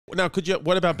Now,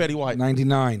 what about Betty White?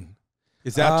 99.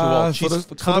 Is that too old?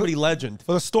 She's a comedy legend.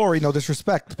 For the story, no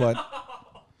disrespect, but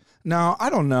no, I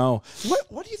don't know.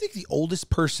 What do you think the oldest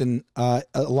person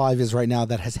alive is right now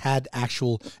that has had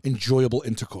actual enjoyable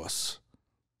intercourse?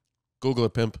 Google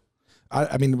it, pimp.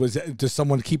 I mean, does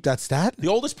someone keep that stat? The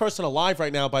oldest person alive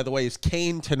right now, by the way, is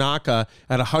Kane Tanaka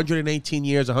at 118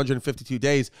 years, 152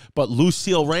 days. But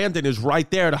Lucille Randon is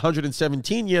right there at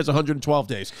 117 years, 112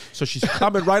 days. So she's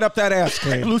coming right up that ass,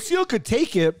 Kane. Lucille could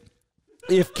take it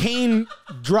if Kane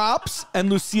drops and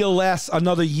Lucille lasts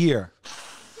another year.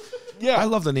 Yeah. I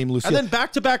love the name Lucille. And then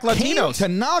back-to-back Latinos.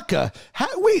 Kane Tanaka.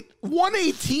 Wait,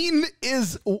 118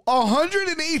 is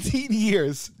 118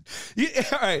 years.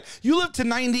 All right, you live to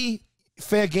 90.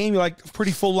 Fair game. You're like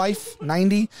pretty full life,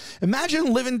 90.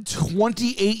 Imagine living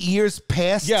 28 years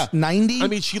past 90. I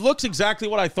mean, she looks exactly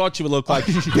what I thought she would look like.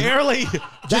 Barely.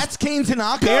 That's Kane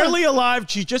Tanaka. Barely alive.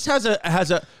 She just has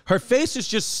her face is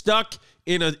just stuck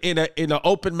in an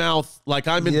open mouth, like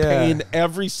I'm in pain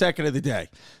every second of the day.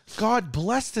 God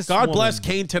bless this God bless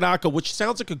Kane Tanaka, which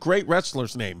sounds like a great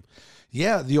wrestler's name.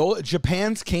 Yeah, the old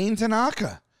Japan's Kane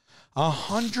Tanaka.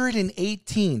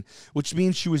 118, which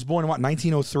means she was born in what,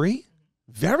 1903?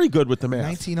 Very good with the math.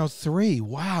 1903.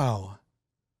 Wow.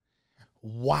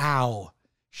 Wow.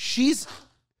 She's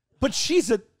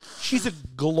a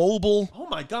global. Oh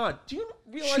my God. Do you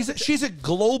realize she's a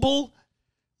global,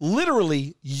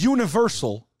 literally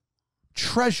universal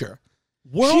treasure.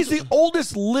 She's the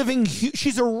oldest living.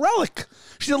 She's a relic.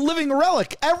 She's a living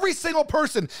relic. Every single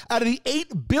person out of the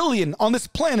 8 billion on this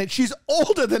planet, she's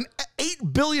older than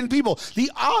 8 billion people.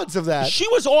 The odds of that. She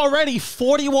was already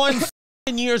 41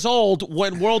 years old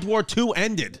when World War II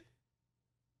ended.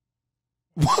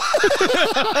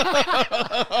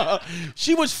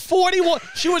 She was 41.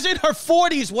 She was in her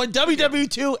 40s when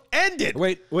WW2 ended.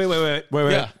 Wait.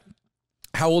 Yeah.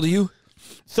 How old are you?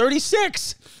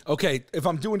 36. Okay, if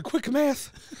I'm doing quick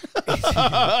math,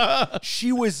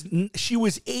 she was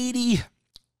 80.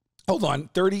 Hold on,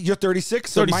 30. You're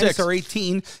 36. So 36. minus her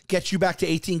 18 gets you back to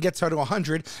 18. Gets her to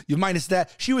 100. You minus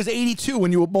that. She was 82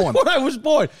 when you were born. When I was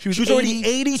born, she was already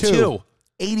 82.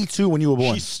 82 when you were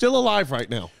born. She's still alive right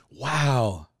now.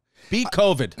 Wow. Beat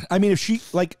COVID. I mean, if she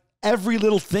like every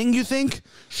little thing you think,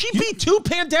 she beat 2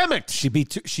 pandemics. She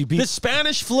beat the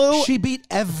Spanish flu. She beat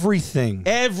everything.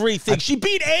 Everything. She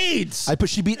beat AIDS.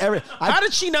 She beat every. How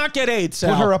did she not get AIDS,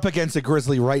 Sal? Put her up against a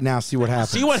Grizzly right now. See what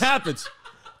happens. See what happens.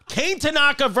 Kane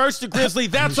Tanaka versus the Grizzly.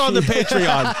 That's on the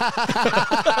Patreon.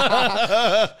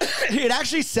 It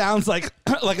actually sounds like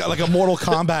a Mortal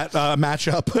Kombat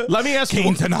matchup. Let me ask you.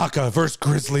 Kane Tanaka versus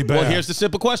Grizzly Bear. Well, here's the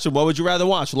simple question. What would you rather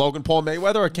watch? Logan Paul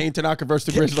Mayweather or Kane Tanaka versus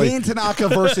the Grizzly? Kane Tanaka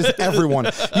versus everyone.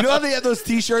 You know how they have those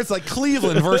t-shirts like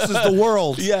Cleveland versus the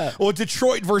world? Yeah. Or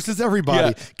Detroit versus everybody.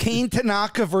 Yeah. Kane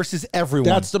Tanaka versus everyone.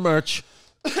 That's the merch.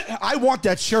 I want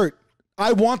that shirt.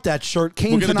 I want that shirt.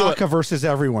 Kane Tanaka versus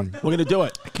everyone. We're going to do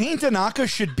it. Kane Tanaka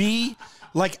should be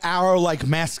like our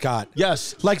mascot.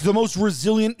 Yes. Like the most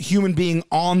resilient human being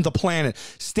on the planet.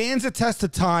 Stands the test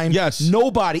of time. Yes.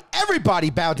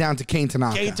 Everybody bow down to Kane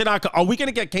Tanaka. Kane Tanaka. Are we going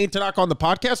to get Kane Tanaka on the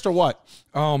podcast or what?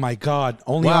 Oh my God.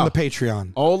 Only on the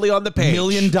Patreon. Only on the page. $1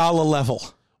 million level.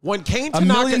 When Kane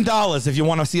Tanaka, $1 million if you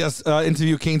want to see us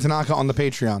interview Kane Tanaka on the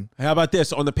Patreon. How about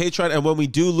this? On the Patreon, and when we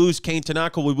do lose Kane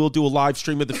Tanaka, we will do a live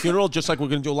stream of the funeral, just like we're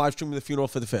going to do a live stream of the funeral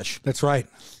for the fish. That's right.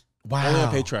 Wow. Only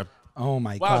on Patreon. Oh,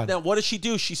 my God. God. Now, what did she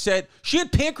do? She said she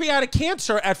had pancreatic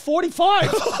cancer at 45.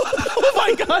 Oh,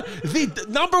 my God. The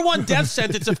 #1 death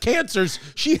sentence of cancers,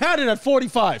 she had it at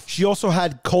 45. She also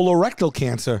had colorectal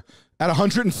cancer at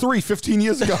 103 15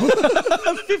 years ago.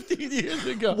 15 years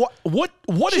ago. What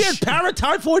she had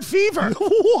paratyphoid fever.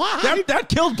 What? That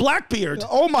killed Blackbeard.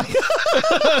 Oh, my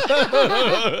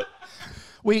God.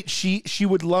 Wait, she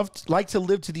would like to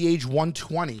live to the age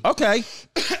 120. Okay.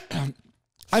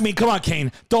 I mean, come on,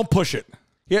 Kane. Don't push it.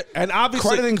 Yeah, and obviously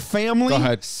crediting family, Go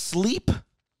ahead. sleep,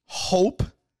 hope,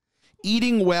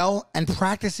 eating well, and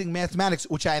practicing mathematics,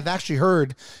 which I've actually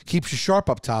heard keeps you sharp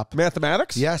up top.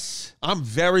 Mathematics? Yes. I'm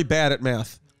very bad at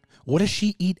math. What does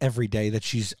she eat every day that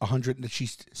she's 100? That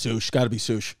she's Sushi. Got to be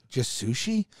sushi. Just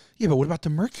sushi? Yeah, but what about the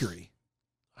mercury?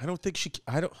 I don't think she.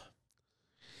 I don't.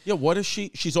 Yeah, what is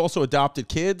she? She's also adopted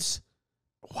kids.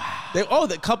 Wow.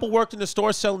 The couple worked in the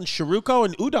store selling shiruko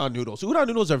and udon noodles. Udon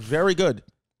noodles are very good.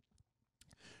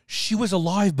 She was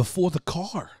alive before the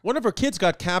car. One of her kids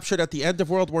got captured at the end of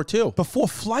World War II. Before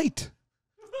flight.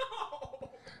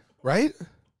 Right?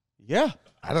 Yeah.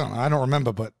 I don't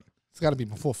remember, but it's got to be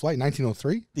before flight.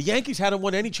 1903. The Yankees hadn't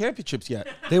won any championships yet.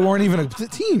 They weren't even a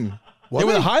team. They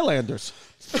were the Highlanders.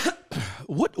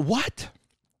 What?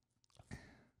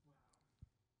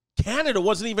 Canada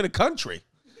wasn't even a country.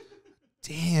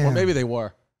 Damn. Or maybe they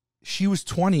were. She was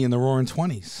 20 in the roaring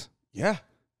 20s. Yeah,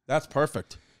 that's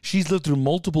perfect. She's lived through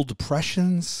multiple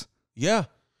depressions. Yeah.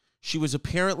 She was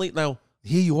apparently, now.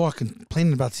 Here you are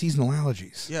complaining about seasonal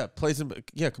allergies. Yeah,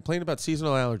 complaining about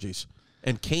seasonal allergies.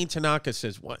 And Kane Tanaka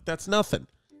says, what? That's nothing.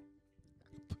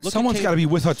 Someone's got to be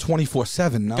with her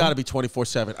 24/7, no? Got to be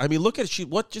 24/7. I mean, look at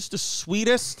just the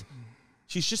sweetest.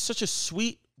 She's just such a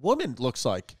sweet woman, looks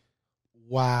like.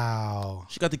 Wow.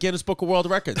 She got the Guinness Book of World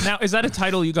Records. Now, is that a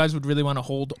title you guys would really want to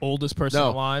hold, oldest person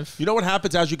alive? You know what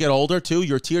happens as you get older, too?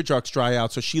 Your tear ducts dry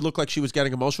out. So she looked like she was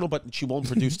getting emotional, but she won't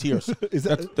produce tears.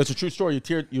 That's a true story.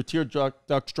 Your tear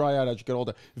ducts dry out as you get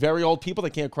older. Very old people, they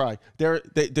can't cry.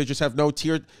 They just have no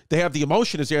tear. They have the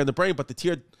emotion is there in the brain, but the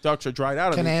tear ducts are dried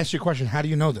out. Can I ask you a question? How do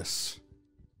you know this?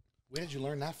 Where did you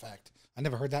learn that fact? I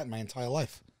never heard that in my entire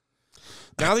life.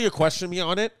 Now that you're questioning me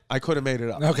on it, I could have made it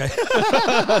up. Okay.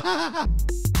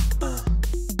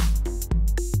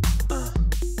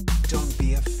 Don't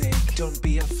be a fake, don't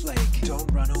be a flake,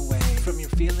 don't run away from your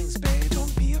feelings, babe.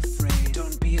 Don't be afraid,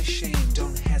 don't be ashamed,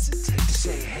 don't hesitate to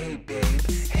say, hey, babe.